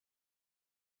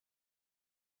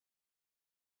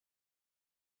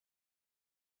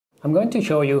I'm going to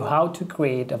show you how to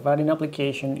create a Vaadin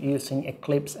application using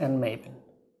Eclipse and Maven.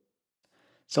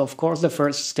 So of course the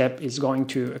first step is going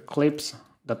to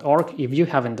eclipse.org if you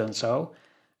haven't done so,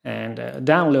 and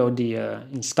download the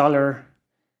installer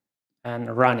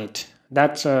and run it.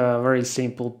 That's a very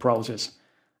simple process.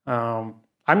 I'm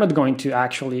not going to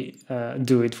actually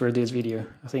do it for this video.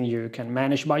 I think you can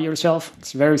manage by yourself.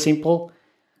 It's very simple.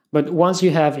 But once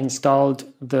you have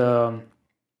installed the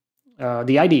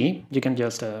IDE, you can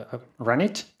just run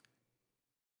it.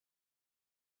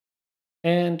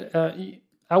 And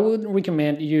I would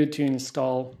recommend you to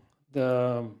install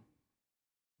the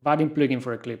Vaadin plugin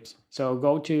for Eclipse. So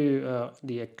go to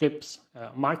the Eclipse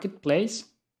marketplace,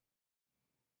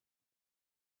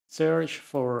 search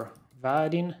for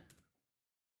Vaadin,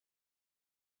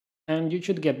 and you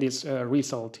should get this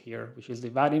result here, which is the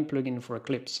Vaadin plugin for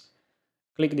Eclipse.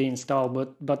 Click the install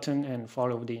button and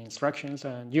follow the instructions,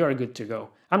 and you are good to go.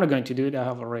 I'm not going to do it, I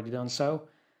have already done so.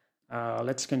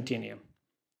 Let's continue.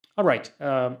 All right,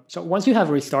 so once you have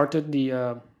restarted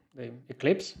the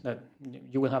Eclipse, that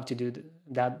you will have to do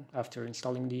that after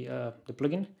installing the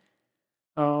plugin.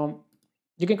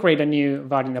 You can create a new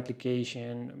Vaadin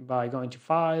application by going to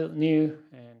File, New,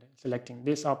 and selecting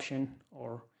this option,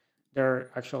 or there are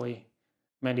actually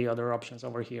many other options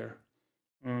over here.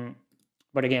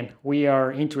 But again, we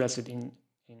are interested in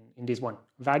this one,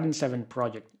 Vaadin 7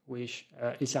 project, which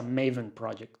is a Maven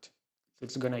project. So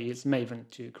it's going to use Maven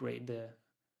to create the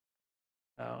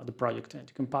project and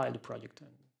to compile the project and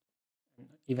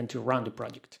even to run the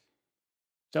project.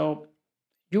 So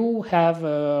you have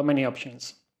many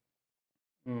options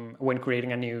when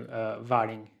creating a new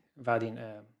Vaadin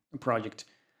project.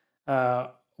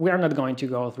 We are not going to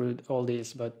go through all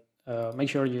this, but make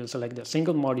sure you select the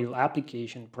single module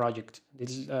application project.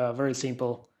 This is very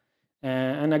simple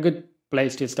and a good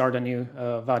place to start a new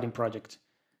Vaadin project.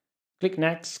 Click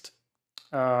Next.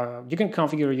 You can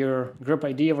configure your group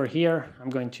ID over here. I'm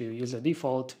going to use a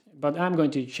default, but I'm going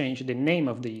to change the name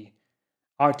of the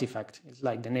artifact. It's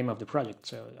like the name of the project,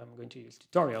 so I'm going to use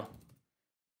tutorial.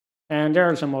 And there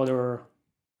are some other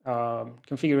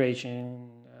configuration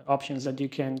options that you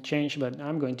can change, but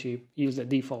I'm going to use the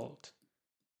default.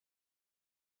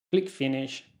 Click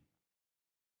Finish.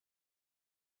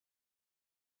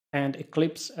 And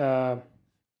Eclipse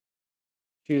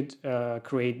should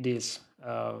create this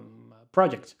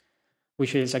project,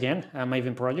 which is again a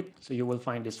Maven project. So you will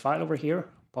find this file over here,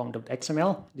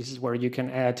 pom.xml. This is where you can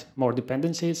add more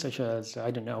dependencies, such as,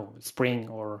 I don't know, Spring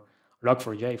or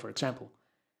Log4j, for example.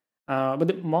 But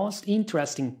the most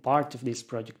interesting part of this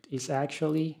project is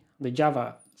actually the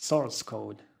Java source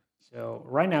code. So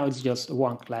right now it's just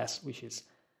one class, which is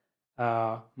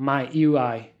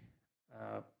myui.java.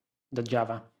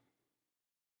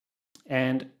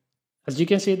 And as you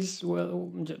can see, it's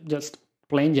just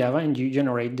plain Java, and you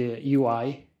generate the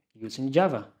UI using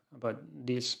Java. But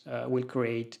this will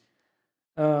create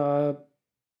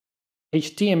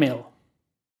HTML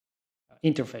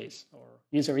interface or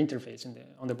user interface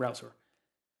on the browser.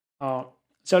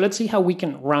 So let's see how we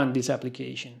can run this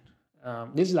application.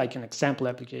 This is like an example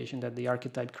application that the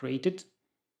architect created.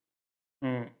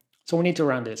 So we need to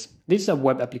run this. This is a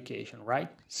web application, right?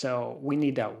 So we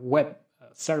need a web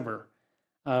server.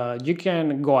 You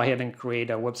can go ahead and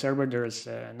create a web server. There's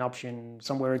an option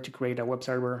somewhere to create a web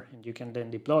server, and you can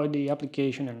then deploy the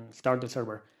application and start the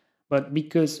server. But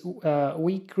because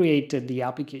we created the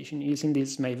application using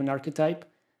this Maven archetype,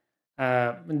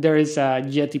 there is a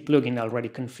Yeti plugin already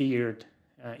configured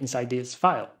inside this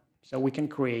file. So we can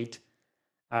create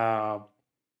a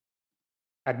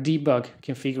debug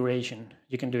configuration.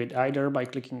 You can do it either by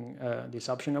clicking this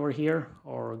option over here,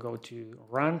 or go to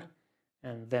Run,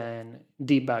 and then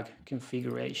debug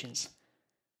configurations.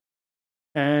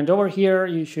 And over here,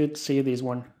 you should see this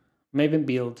one, Maven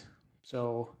build.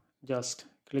 So just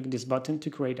click this button to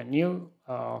create a new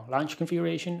launch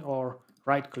configuration, or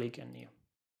right click and new.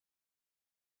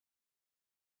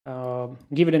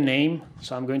 Give it a name.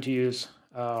 So I'm going to use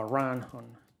run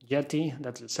on Yeti.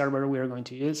 That's the server we are going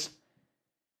to use.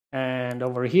 And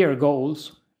over here,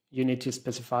 goals, you need to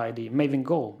specify the Maven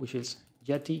goal, which is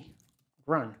Yeti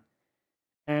run.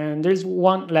 And there's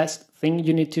one last thing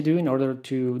you need to do in order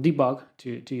to debug,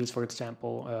 to use, for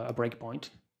example, a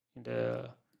breakpoint in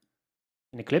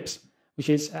Eclipse, which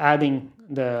is adding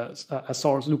a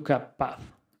source lookup path,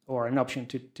 or an option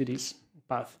to this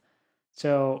path.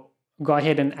 So go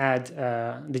ahead and add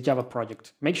the Java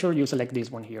project. Make sure you select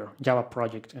this one here, Java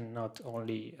project, and not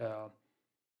only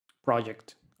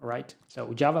project, right?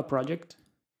 So Java project,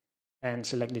 and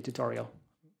select the tutorial.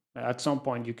 At some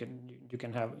point, you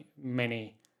can have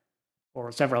many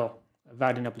or several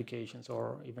Vaadin applications,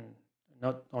 or even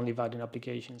not only Vaadin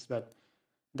applications, but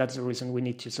that's the reason we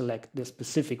need to select the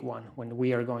specific one when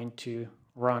we are going to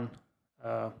run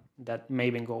that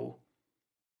Maven goal.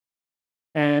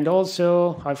 And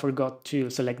also, I forgot to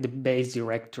select the base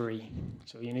directory.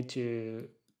 So you need to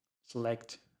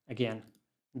select, again,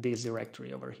 this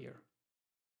directory over here.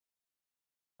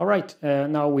 All right,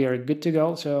 now we are good to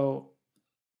go. So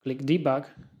click debug.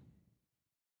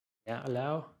 Yeah,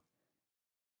 allow.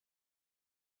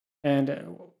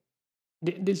 And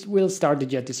this will start the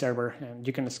Jetty server, and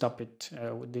you can stop it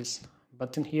with this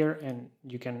button here, and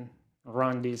you can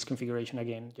run this configuration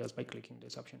again just by clicking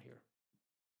this option here.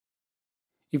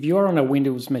 If you are on a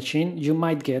Windows machine, you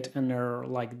might get an error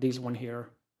like this one here.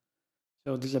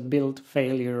 So this is a build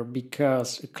failure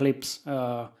because Eclipse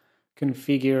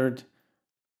configured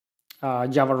a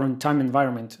Java runtime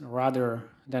environment rather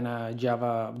than a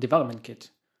Java development kit.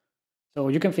 So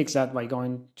you can fix that by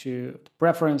going to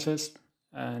Preferences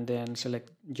and then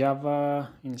select Java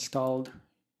installed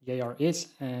JRIS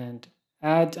and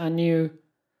add a new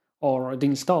or the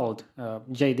installed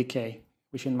JDK,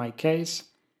 which in my case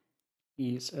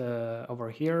is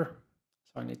over here.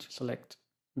 So I need to select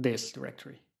this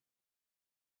directory.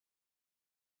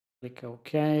 Click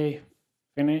OK,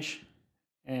 finish,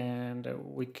 and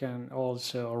we can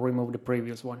also remove the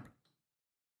previous one.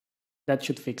 That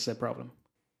should fix the problem.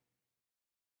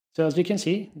 So as you can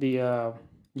see, the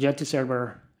Jetty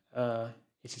server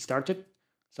is started.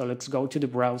 So let's go to the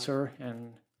browser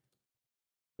and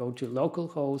go to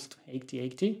localhost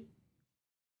 8080.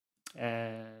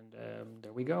 And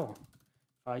there we go.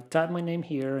 If I type my name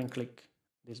here and click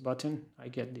this button, I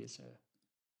get this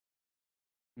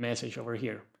message over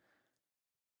here.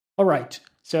 All right,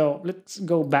 so let's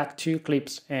go back to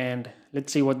Eclipse and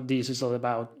let's see what this is all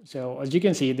about. So as you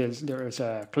can see, there is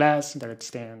a class that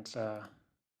stands a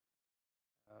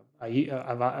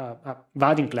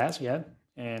Vaadin class, yeah,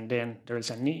 and then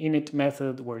there's an init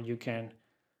method where you can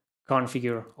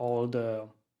configure all the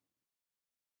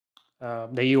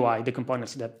UI, the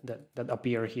components that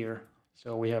appear here.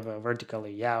 So we have a vertical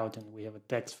layout, and we have a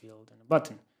text field and a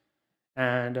button.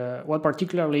 And what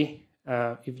particularly,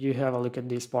 if you have a look at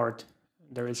this part,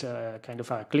 there is a kind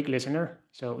of a click listener.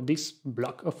 So this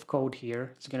block of code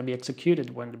here is going to be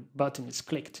executed when the button is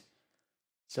clicked.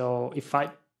 So if I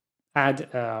add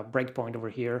a breakpoint over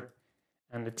here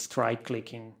and let's try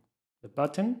clicking the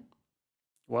button,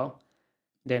 well,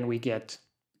 then we get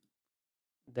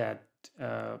that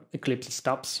Eclipse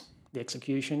stops the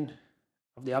execution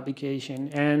of the application,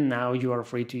 and now you are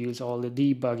free to use all the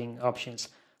debugging options,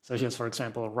 such as, for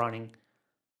example, running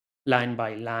line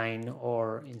by line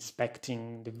or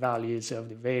inspecting the values of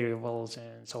the variables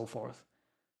and so forth.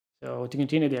 So to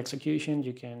continue the execution,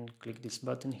 you can click this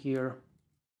button here,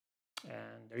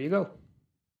 and there you go.